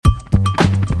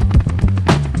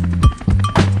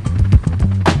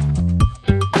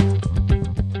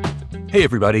Hey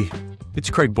everybody, it's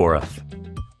Craig Borath.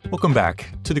 Welcome back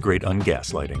to The Great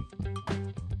Ungaslighting. Do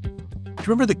you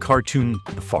remember the cartoon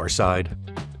The Far Side?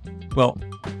 Well,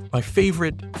 my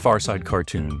favorite Far Side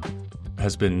cartoon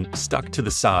has been stuck to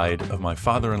the side of my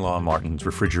father-in-law Martin's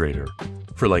refrigerator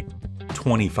for like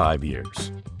 25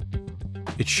 years.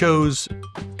 It shows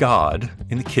God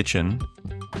in the kitchen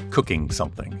cooking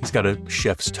something. He's got a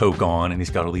chef's toque on and he's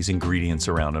got all these ingredients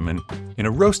around him, and in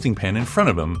a roasting pan in front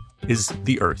of him is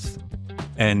the earth.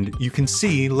 And you can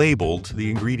see labeled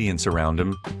the ingredients around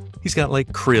him. He's got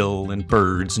like krill and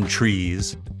birds and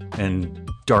trees and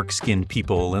dark-skinned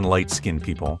people and light-skinned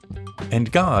people.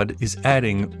 And God is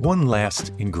adding one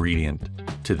last ingredient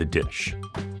to the dish.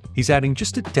 He's adding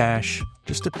just a dash,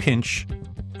 just a pinch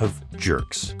of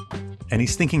jerks. And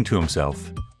he's thinking to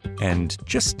himself, and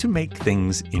just to make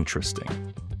things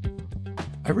interesting.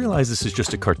 I realize this is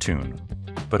just a cartoon,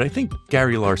 but I think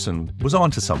Gary Larson was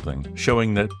onto something,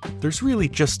 showing that there's really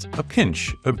just a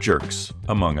pinch of jerks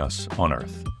among us on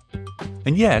Earth.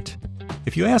 And yet,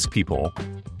 if you ask people,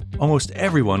 almost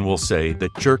everyone will say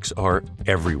that jerks are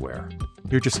everywhere.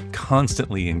 You're just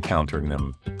constantly encountering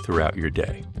them throughout your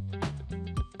day.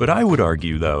 But I would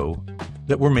argue, though,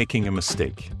 that we're making a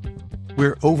mistake.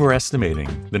 We're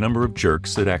overestimating the number of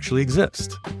jerks that actually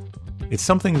exist. It's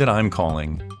something that I'm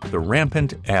calling the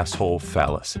rampant asshole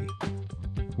fallacy.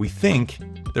 We think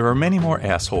there are many more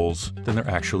assholes than there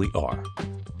actually are,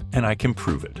 and I can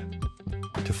prove it.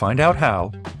 To find out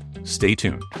how, stay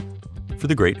tuned for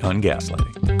The Great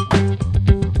Ungaslighting.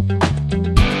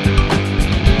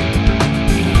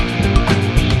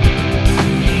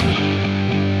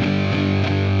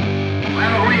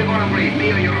 Well, who are you going to believe,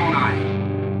 me or your own eyes?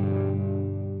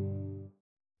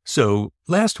 So,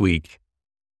 last week,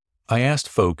 I asked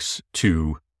folks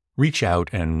to reach out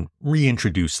and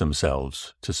reintroduce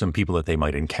themselves to some people that they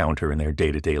might encounter in their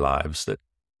day-to-day lives that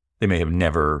they may have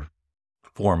never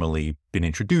formally been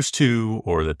introduced to,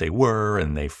 or that they were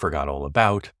and they forgot all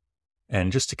about,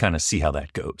 and just to kind of see how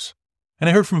that goes. And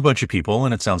I heard from a bunch of people,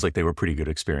 and it sounds like they were pretty good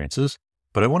experiences,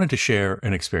 but I wanted to share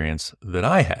an experience that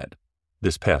I had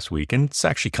this past week, and it's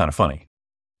actually kind of funny.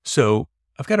 So,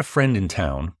 I've got a friend in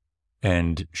town,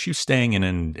 and she was staying in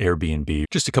an Airbnb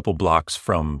just a couple blocks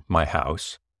from my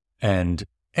house. And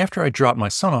after I dropped my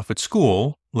son off at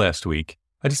school last week,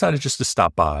 I decided just to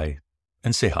stop by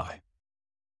and say hi.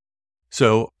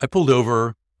 So I pulled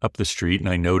over up the street and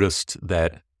I noticed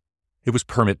that it was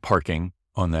permit parking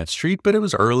on that street, but it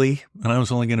was early and I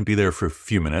was only going to be there for a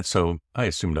few minutes, so I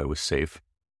assumed I was safe.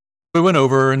 I went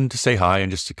over and to say hi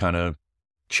and just to kind of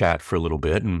chat for a little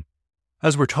bit. And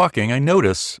as we're talking, I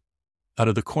notice out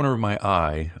of the corner of my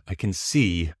eye, I can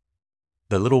see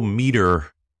the little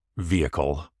meter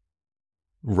vehicle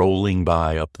rolling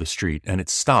by up the street, and it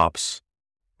stops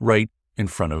right in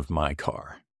front of my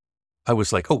car. I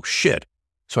was like, oh shit.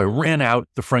 So I ran out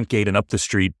the front gate and up the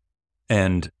street,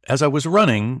 and as I was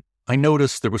running, I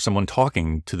noticed there was someone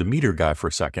talking to the meter guy for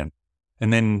a second,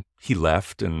 and then he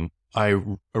left, and I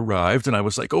arrived, and I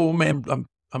was like, oh man,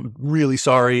 I'm really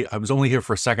sorry. I was only here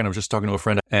for a second. I was just talking to a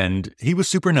friend, and he was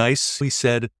super nice. He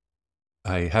said,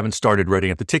 I haven't started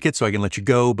writing up the ticket, so I can let you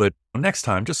go, but next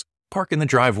time, just park in the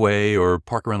driveway or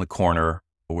park around the corner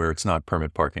where it's not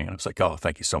permit parking. And I was like, oh,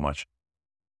 thank you so much.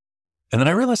 And then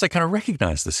I realized I kind of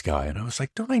recognized this guy. And I was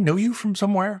like, don't I know you from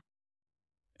somewhere?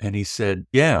 And he said,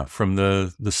 yeah, from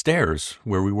the stairs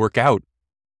where we work out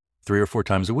 3 or 4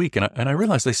 times a week. And I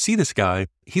realized I see this guy.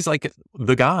 He's like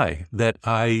the guy that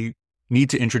I need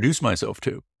to introduce myself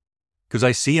to, because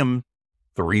I see him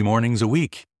 3 mornings a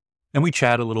week. And we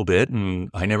chat a little bit, and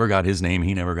I never got his name.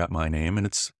 He never got my name. And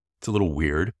it's a little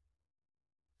weird.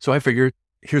 So I figured,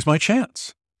 here's my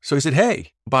chance. So he said,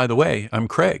 hey, by the way, I'm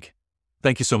Craig.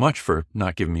 Thank you so much for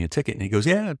not giving me a ticket. And he goes,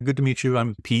 yeah, good to meet you.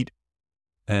 I'm Pete.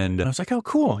 And I was like, oh,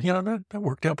 cool. That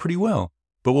worked out pretty well.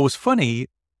 But what was funny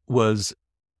was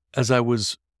as I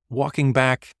was walking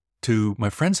back to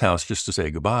my friend's house just to say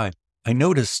goodbye, I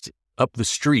noticed up the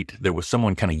street there was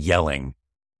someone kind of yelling.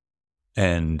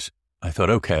 And I thought,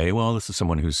 okay, well, this is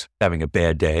someone who's having a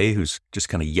bad day, who's just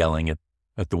kind of yelling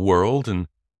at the world. And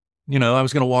I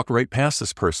was going to walk right past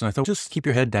this person. I thought, just keep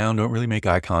your head down. Don't really make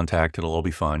eye contact. It'll all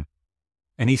be fine.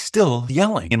 And he's still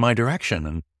yelling in my direction.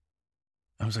 And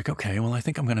I was like, okay, well, I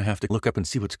think I'm going to have to look up and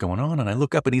see what's going on. And I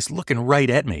look up and he's looking right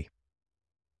at me.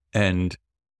 And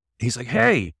he's like,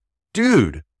 hey,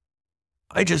 dude,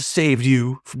 I just saved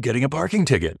you from getting a parking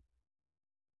ticket.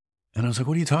 And I was like,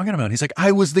 what are you talking about? He's like,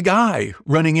 I was the guy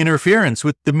running interference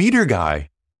with the meter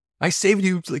guy. I saved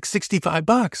you like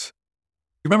 $65.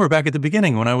 Remember back at the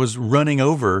beginning when I was running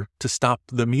over to stop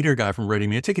the meter guy from writing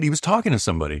me a ticket, he was talking to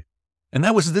somebody. And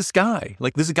that was this guy.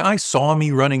 Like, this guy saw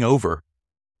me running over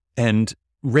and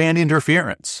ran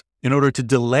interference in order to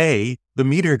delay the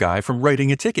meter guy from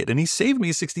writing a ticket. And he saved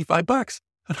me $65.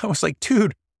 And I was like,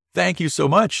 dude, thank you so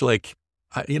much. Like,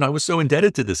 I was so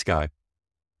indebted to this guy.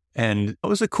 And it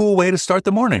was a cool way to start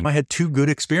the morning. I had 2 good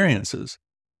experiences.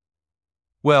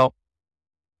 Well,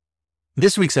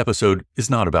 this week's episode is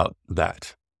not about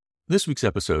that. This week's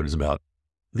episode is about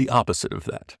the opposite of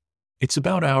that. It's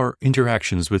about our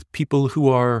interactions with people who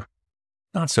are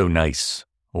not so nice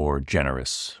or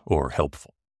generous or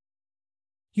helpful.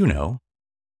 You know,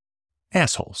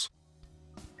 assholes.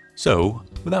 So,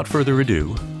 without further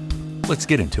ado, let's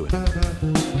get into it.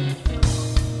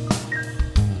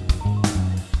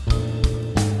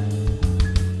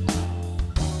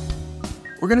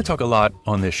 We're going to talk a lot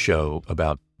on this show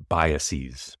about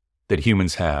biases that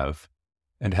humans have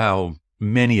and how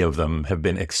many of them have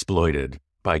been exploited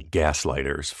by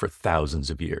gaslighters for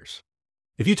thousands of years.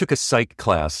 If you took a psych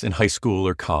class in high school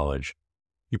or college,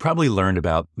 you probably learned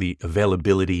about the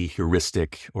availability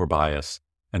heuristic or bias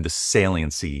and the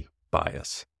saliency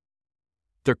bias.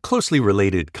 They're closely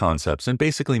related concepts and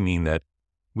basically mean that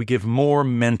we give more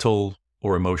mental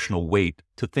or emotional weight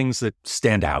to things that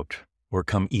stand out or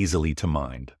come easily to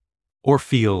mind, or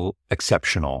feel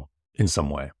exceptional in some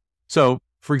way. So,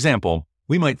 for example,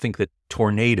 we might think that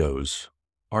tornadoes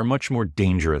are much more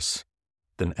dangerous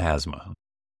than asthma.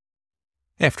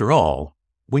 After all,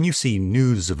 when you see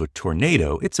news of a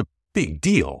tornado, it's a big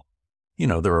deal.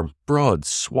 There are broad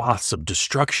swaths of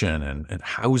destruction and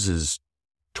houses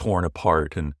torn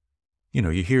apart and,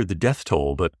 you hear the death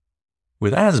toll. But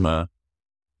with asthma,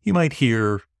 you might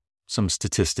hear some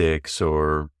statistics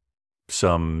or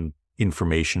some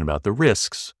information about the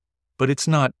risks, but it's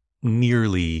not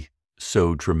nearly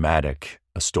so dramatic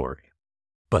a story.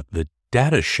 But the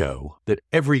data show that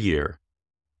every year,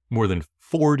 more than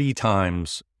 40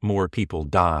 times more people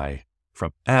die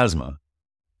from asthma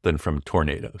than from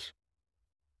tornadoes.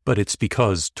 But it's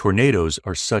because tornadoes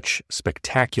are such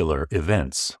spectacular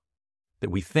events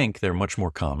that we think they're much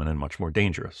more common and much more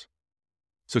dangerous.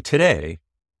 So today,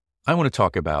 I want to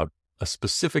talk about a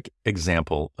specific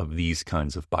example of these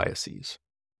kinds of biases.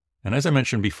 And as I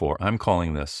mentioned before, I'm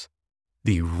calling this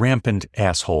the rampant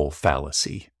asshole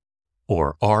fallacy,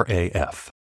 or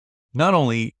RAF. Not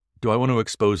only do I want to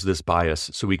expose this bias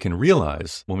so we can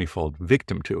realize when we fall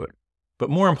victim to it,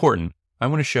 but more important, I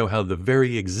want to show how the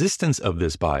very existence of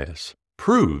this bias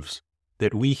proves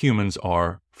that we humans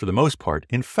are, for the most part,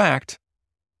 in fact,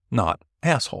 not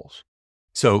assholes.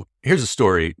 So here's a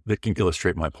story that can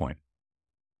illustrate my point.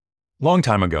 Long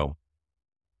time ago,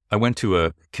 I went to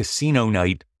a casino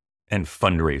night and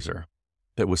fundraiser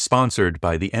that was sponsored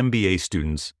by the MBA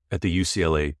students at the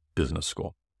UCLA Business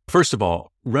School. First of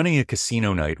all, running a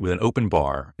casino night with an open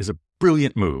bar is a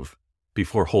brilliant move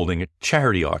before holding a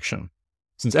charity auction,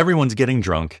 since everyone's getting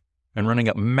drunk and running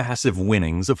up massive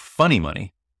winnings of funny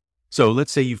money. So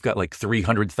let's say you've got like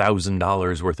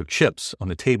 $300,000 worth of chips on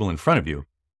the table in front of you.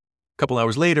 A couple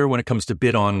hours later, when it comes to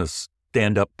bid on the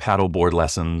stand-up paddleboard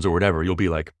lessons or whatever, you'll be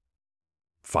like,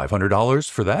 $500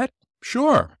 for that?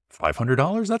 Sure,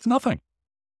 $500, that's nothing.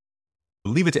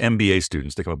 Leave it to MBA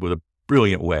students to come up with a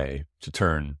brilliant way to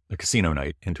turn a casino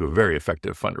night into a very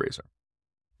effective fundraiser.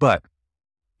 But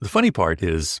the funny part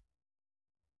is,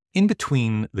 in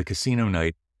between the casino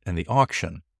night and the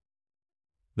auction,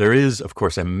 there is, of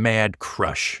course, a mad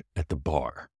crush at the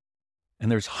bar.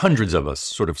 And there's hundreds of us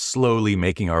sort of slowly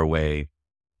making our way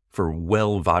for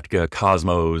Well Vodka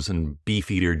Cosmos and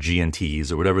Beefeater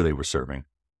G&Ts or whatever they were serving.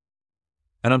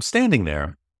 And I'm standing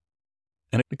there,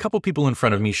 and a couple people in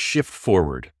front of me shift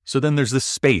forward. So then there's this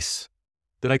space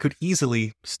that I could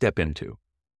easily step into.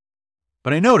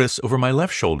 But I notice over my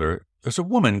left shoulder, there's a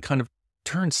woman kind of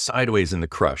turned sideways in the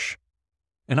crush.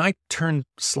 And I turn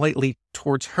slightly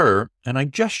towards her, and I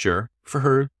gesture for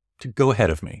her to go ahead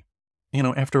of me.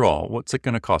 After all, what's it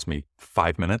going to cost me?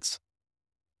 5 minutes?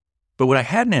 But what I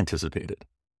hadn't anticipated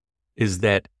is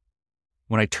that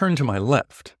when I turned to my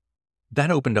left, that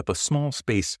opened up a small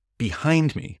space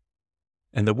behind me.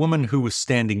 And the woman who was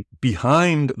standing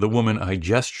behind the woman I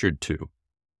gestured to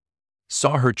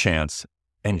saw her chance,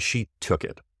 and she took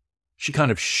it. She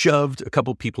kind of shoved a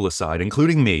couple people aside,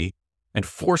 including me, and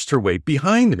forced her way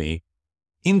behind me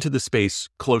into the space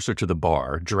closer to the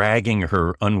bar, dragging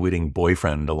her unwitting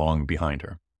boyfriend along behind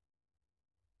her.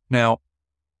 Now,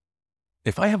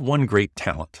 if I have one great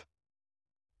talent,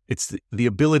 it's the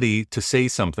ability to say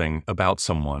something about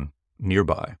someone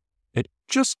nearby at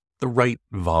just the right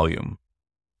volume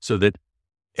so that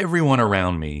everyone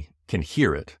around me can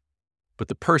hear it, but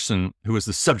the person who is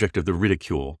the subject of the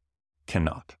ridicule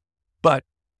cannot. But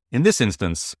in this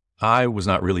instance, I was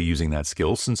not really using that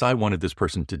skill since I wanted this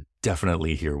person to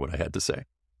definitely hear what I had to say.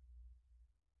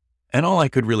 And all I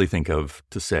could really think of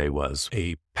to say was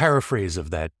a paraphrase of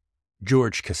that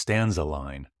George Costanza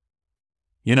line.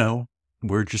 You know,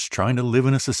 we're just trying to live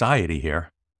in a society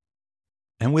here.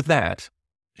 And with that,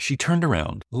 she turned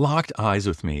around, locked eyes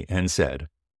with me, and said,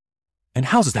 "And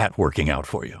how's that working out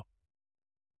for you?"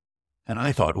 And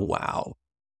I thought, wow,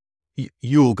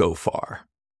 you'll go far.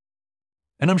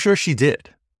 And I'm sure she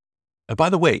did. By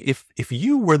the way, if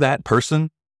you were that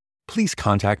person, please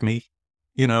contact me.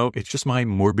 You know, it's just my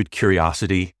morbid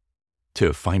curiosity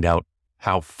to find out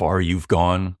how far you've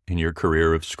gone in your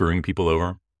career of screwing people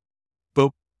over.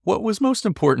 But what was most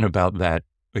important about that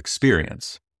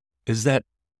experience is that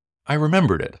I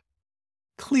remembered it,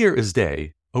 clear as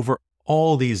day, over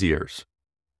all these years.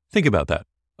 Think about that.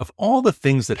 Of all the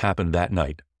things that happened that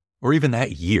night, or even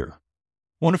that year,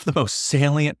 one of the most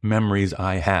salient memories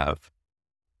I have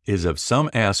is of some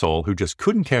asshole who just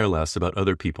couldn't care less about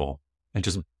other people and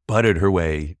just butted her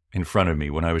way in front of me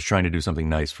when I was trying to do something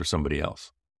nice for somebody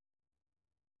else.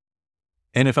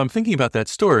 And if I'm thinking about that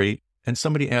story and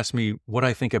somebody asks me what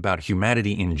I think about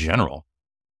humanity in general,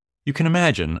 you can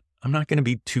imagine I'm not going to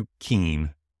be too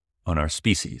keen on our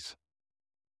species.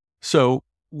 So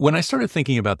when I started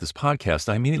thinking about this podcast,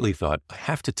 I immediately thought, I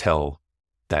have to tell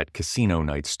that casino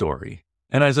night story.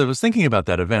 And as I was thinking about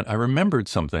that event, I remembered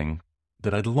something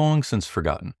that I'd long since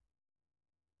forgotten.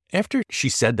 After she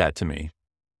said that to me,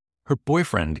 her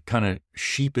boyfriend kind of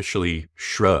sheepishly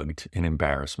shrugged in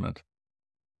embarrassment.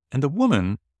 And the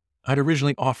woman I'd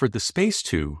originally offered the space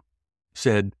to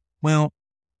said, "Well,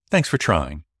 thanks for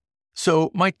trying."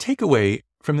 So my takeaway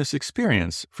from this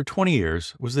experience for 20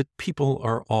 years was that people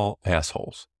are all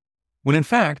assholes. When in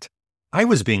fact, I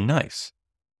was being nice.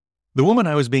 The woman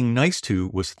I was being nice to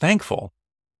was thankful,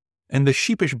 and the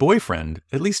sheepish boyfriend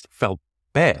at least felt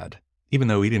bad, even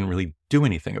though he didn't really do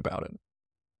anything about it.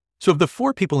 So of the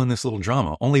 4 people in this little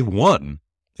drama, only 1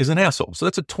 is an asshole. So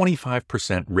that's a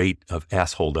 25% rate of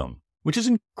assholedom, which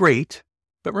isn't great.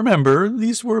 But remember,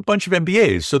 these were a bunch of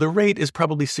MBAs, so the rate is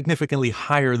probably significantly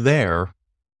higher there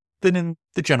than in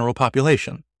the general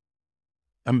population.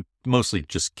 I'm mostly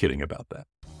just kidding about that.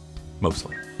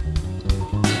 Mostly.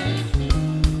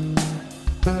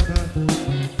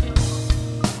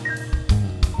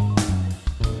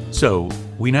 So,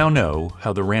 we now know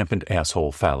how the rampant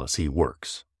asshole fallacy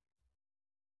works.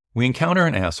 We encounter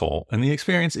an asshole, and the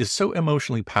experience is so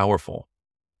emotionally powerful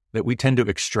that we tend to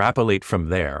extrapolate from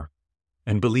there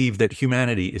and believe that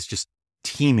humanity is just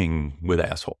teeming with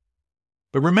assholes.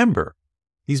 But remember,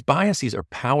 these biases are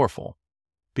powerful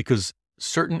because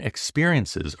certain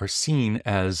experiences are seen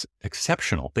as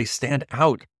exceptional. They stand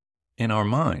out in our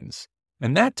minds.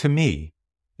 And that, to me,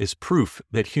 is proof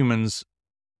that humans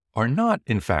are not,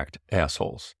 in fact,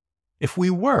 assholes. If we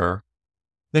were,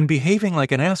 then behaving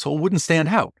like an asshole wouldn't stand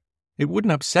out. It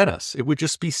wouldn't upset us. It would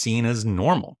just be seen as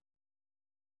normal.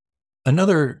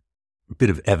 Another bit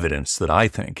of evidence that I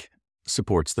think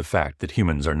supports the fact that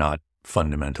humans are not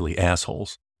fundamentally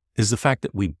assholes is the fact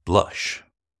that we blush.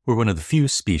 We're one of the few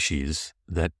species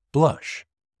that blush.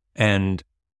 And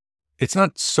it's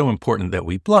not so important that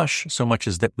we blush so much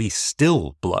as that we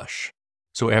still blush.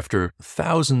 So after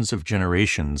thousands of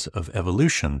generations of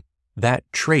evolution, that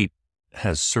trait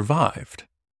has survived.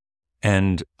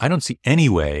 And I don't see any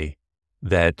way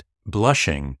that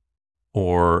blushing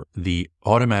or the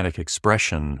automatic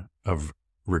expression of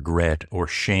regret or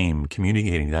shame,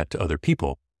 communicating that to other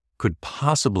people, could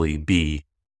possibly be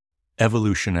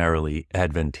evolutionarily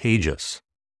advantageous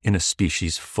in a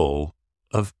species full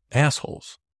of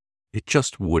assholes. It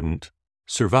just wouldn't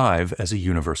survive as a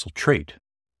universal trait.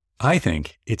 I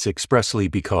think it's expressly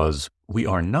because we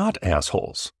are not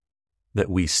assholes that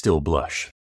we still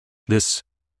blush. This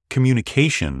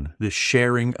communication, this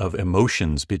sharing of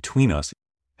emotions between us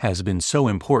has been so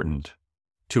important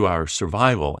to our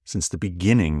survival since the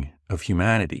beginning of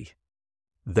humanity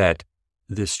that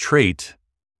this trait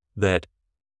that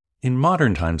in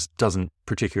modern times doesn't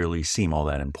particularly seem all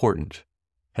that important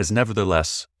has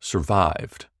nevertheless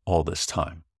survived all this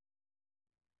time.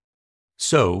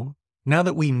 So, now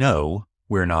that we know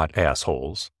we're not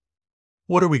assholes,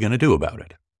 what are we going to do about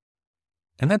it?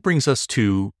 And that brings us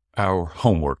to our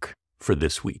homework for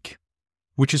this week,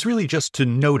 which is really just to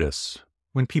notice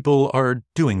when people are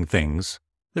doing things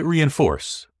that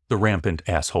reinforce the rampant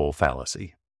asshole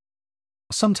fallacy.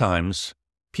 Sometimes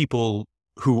people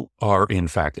who are in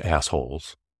fact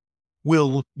assholes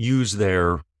will use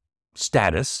their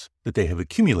status that they have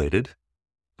accumulated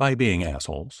by being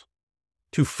assholes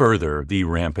to further the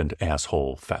rampant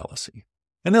asshole fallacy.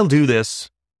 And they'll do this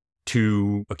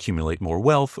to accumulate more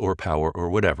wealth or power or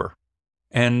whatever.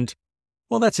 And,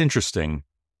 well, that's interesting.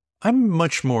 I'm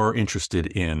much more interested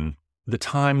in the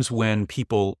times when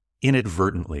people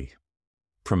inadvertently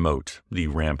promote the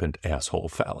rampant asshole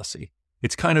fallacy.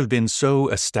 It's kind of been so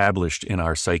established in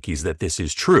our psyches that this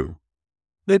is true,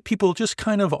 that people just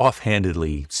kind of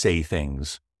offhandedly say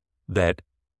things that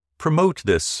promote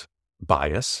this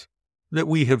bias that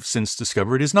we have since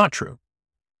discovered is not true.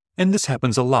 And this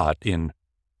happens a lot in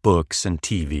books and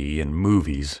TV and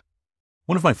movies.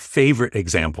 One of my favorite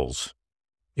examples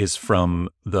is from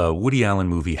the Woody Allen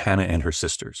movie Hannah and Her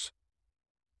Sisters,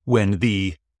 when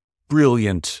the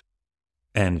brilliant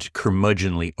and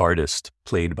curmudgeonly artist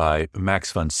played by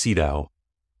Max von Sydow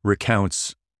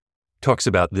talks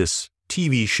about this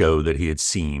TV show that he had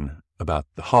seen about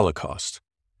the Holocaust.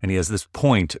 And he has this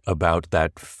point about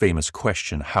that famous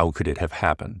question, how could it have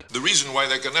happened? The reason why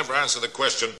they can never answer the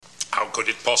question, how could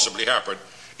it possibly happen,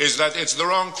 is that it's the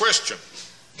wrong question.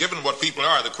 Given what people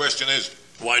are, the question is,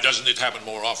 why doesn't it happen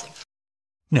more often?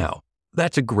 Now,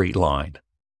 that's a great line.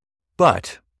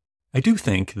 But I do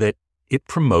think that it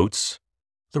promotes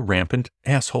the rampant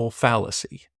asshole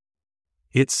fallacy.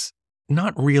 It's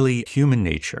not really human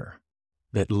nature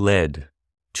that led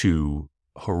to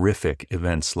horrific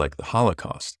events like the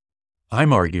Holocaust.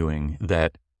 I'm arguing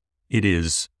that it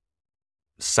is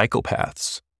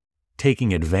psychopaths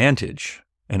taking advantage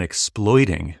and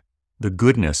exploiting the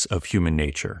goodness of human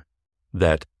nature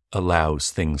that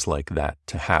allows things like that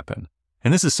to happen.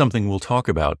 And this is something we'll talk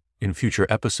about in future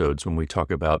episodes when we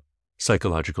talk about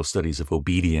psychological studies of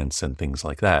obedience and things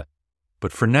like that.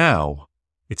 But for now,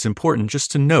 it's important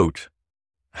just to note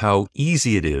how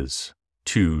easy it is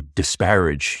to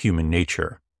disparage human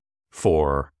nature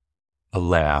for a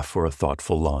laugh or a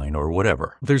thoughtful line or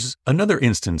whatever. There's another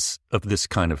instance of this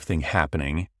kind of thing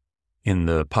happening in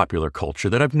the popular culture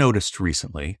that I've noticed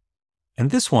recently. And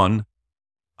this one,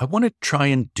 I want to try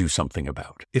and do something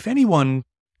about. If anyone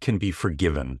can be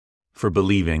forgiven for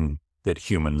believing that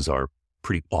humans are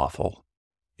pretty awful,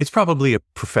 it's probably a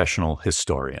professional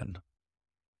historian.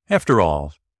 After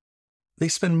all, they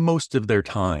spend most of their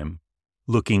time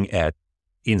looking at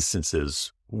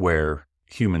instances where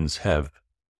humans have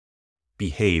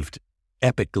behaved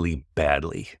epically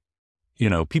badly. You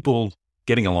know, people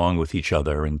getting along with each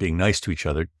other and being nice to each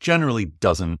other generally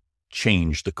doesn't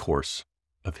change the course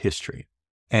of history.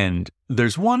 And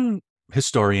there's one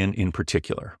historian in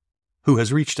particular who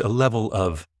has reached a level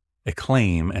of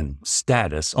acclaim and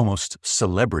status, almost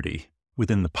celebrity,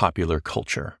 within the popular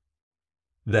culture,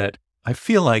 that I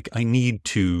feel like I need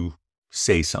to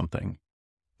say something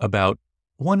about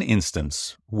one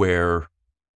instance where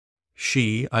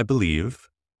she, I believe,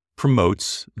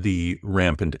 promotes the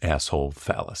rampant asshole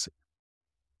fallacy.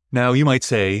 Now, you might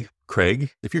say,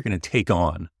 Craig, if you're going to take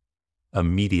on a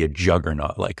media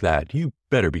juggernaut like that, you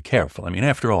better be careful. I mean,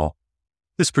 after all,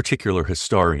 this particular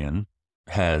historian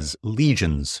has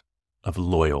legions of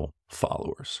loyal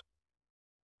followers.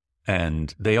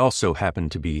 And they also happen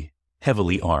to be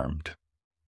heavily armed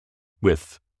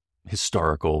with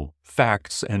historical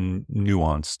facts and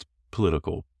nuanced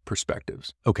political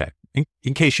perspectives. Okay,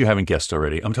 in case you haven't guessed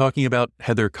already, I'm talking about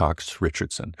Heather Cox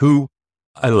Richardson, who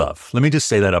I love. Let me just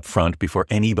say that up front before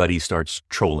anybody starts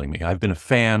trolling me. I've been a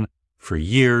fan for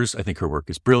years. I think her work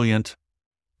is brilliant.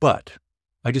 But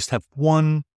I just have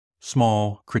one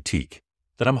small critique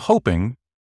that I'm hoping,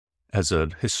 as a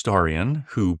historian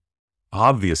who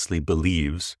obviously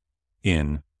believes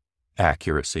in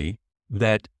accuracy,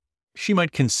 that she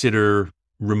might consider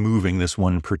removing this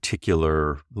one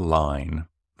particular line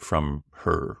from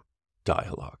her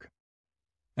dialogue.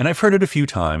 And I've heard it a few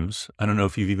times. I don't know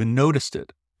if you've even noticed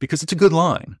it, because it's a good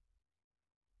line.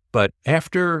 But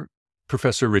after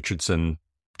Professor Richardson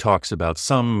talks about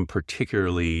some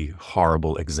particularly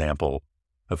horrible example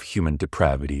of human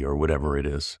depravity or whatever it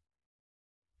is,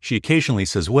 she occasionally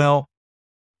says, well,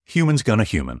 human's gonna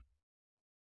human.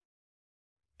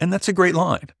 And that's a great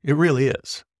line. It really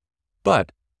is.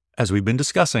 But, as we've been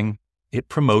discussing, it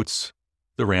promotes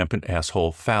the rampant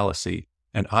asshole fallacy.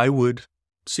 And I would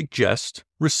suggest,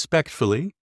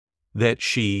 respectfully, that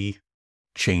she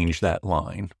change that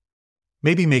line.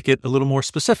 Maybe make it a little more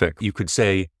specific. You could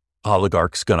say,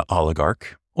 oligarch's gonna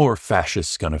oligarch, or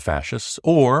fascist's gonna fascist,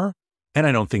 or, and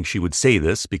I don't think she would say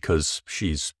this because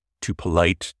she's too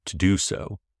polite to do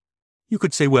so, you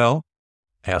could say, well,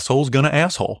 asshole's gonna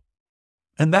asshole.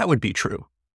 And that would be true.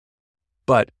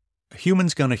 But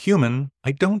human's gonna human,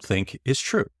 I don't think is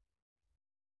true.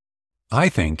 I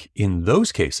think in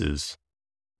those cases,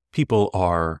 people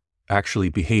are actually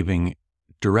behaving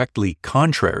directly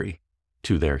contrary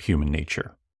to their human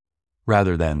nature,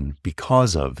 rather than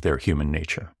because of their human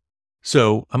nature.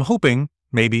 So I'm hoping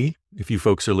maybe if you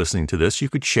folks are listening to this, you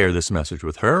could share this message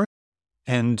with her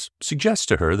and suggest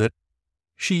to her that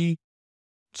she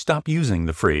stop using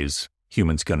the phrase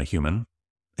humans gonna human,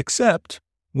 except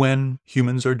when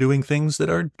humans are doing things that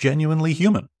are genuinely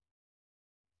human.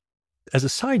 As a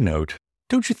side note,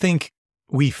 don't you think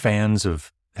we fans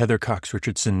of Heather Cox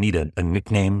Richardson need a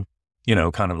nickname? You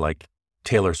know, kind of like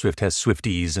Taylor Swift has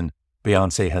Swifties and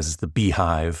Beyonce has the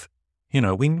Beehive. You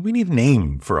know, we need a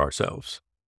name for ourselves.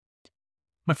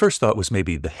 My first thought was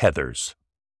maybe the Heathers.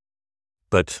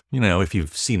 But, you know, if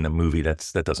you've seen the movie,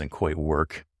 that doesn't quite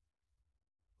work.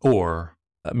 Or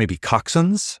maybe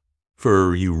Coxswains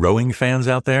for you rowing fans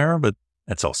out there, but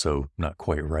that's also not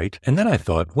quite right. And then I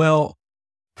thought, well,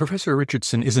 Professor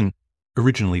Richardson isn't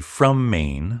originally from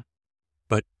Maine,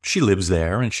 but she lives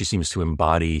there and she seems to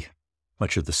embody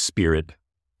much of the spirit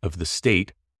of the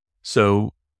state.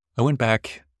 So I went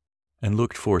back and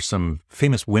looked for some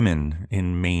famous women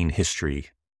in Maine history.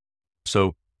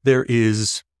 So there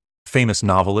is famous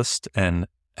novelist and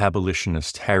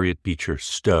abolitionist Harriet Beecher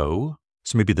Stowe.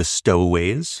 So maybe the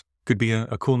Stowaways could be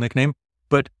a cool nickname.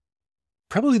 But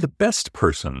probably the best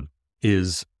person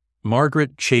is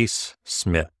Margaret Chase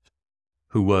Smith,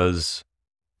 who was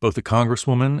both a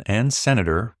congresswoman and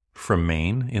senator from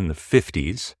Maine in the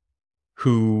 50s,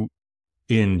 who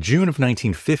in June of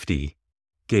 1950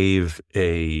 gave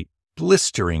a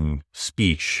blistering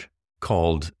speech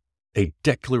called A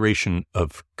Declaration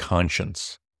of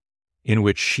Conscience, in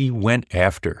which she went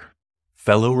after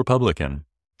fellow Republican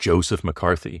Joseph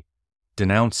McCarthy,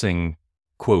 denouncing,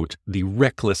 quote, the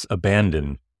reckless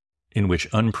abandon in which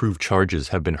unproved charges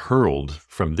have been hurled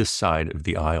from this side of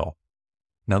the aisle.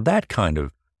 Now that kind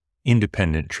of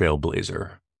independent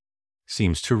trailblazer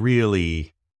seems to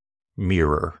really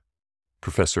mirror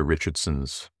Professor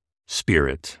Richardson's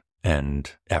spirit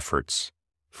and efforts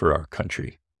for our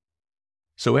country.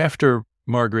 So after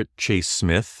Margaret Chase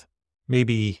Smith,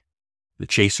 maybe the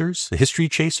Chasers, the History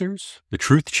Chasers, the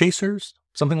Truth Chasers,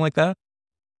 something like that.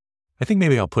 I think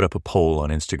maybe I'll put up a poll on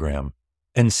Instagram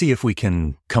and see if we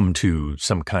can come to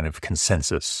some kind of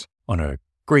consensus on a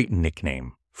great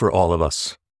nickname for all of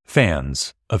us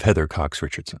fans of Heather Cox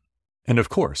Richardson. And of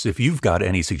course, if you've got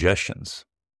any suggestions,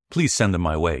 please send them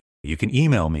my way. You can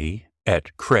email me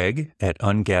at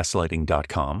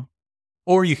craig@ungaslighting.com,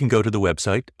 or you can go to the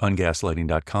website,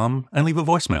 ungaslighting.com, and leave a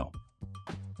voicemail.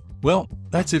 Well,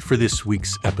 that's it for this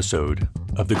week's episode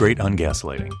of The Great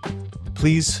Ungaslighting.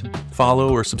 Please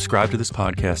follow or subscribe to this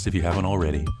podcast if you haven't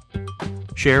already.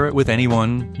 Share it with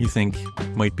anyone you think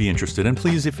might be interested. And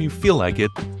please, if you feel like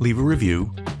it, leave a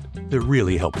review. They're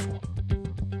really helpful.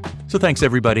 So thanks,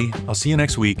 everybody. I'll see you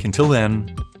next week. Until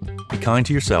then, be kind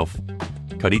to yourself,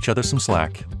 cut each other some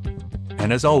slack,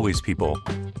 and as always, people,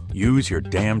 use your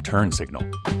damn turn signal.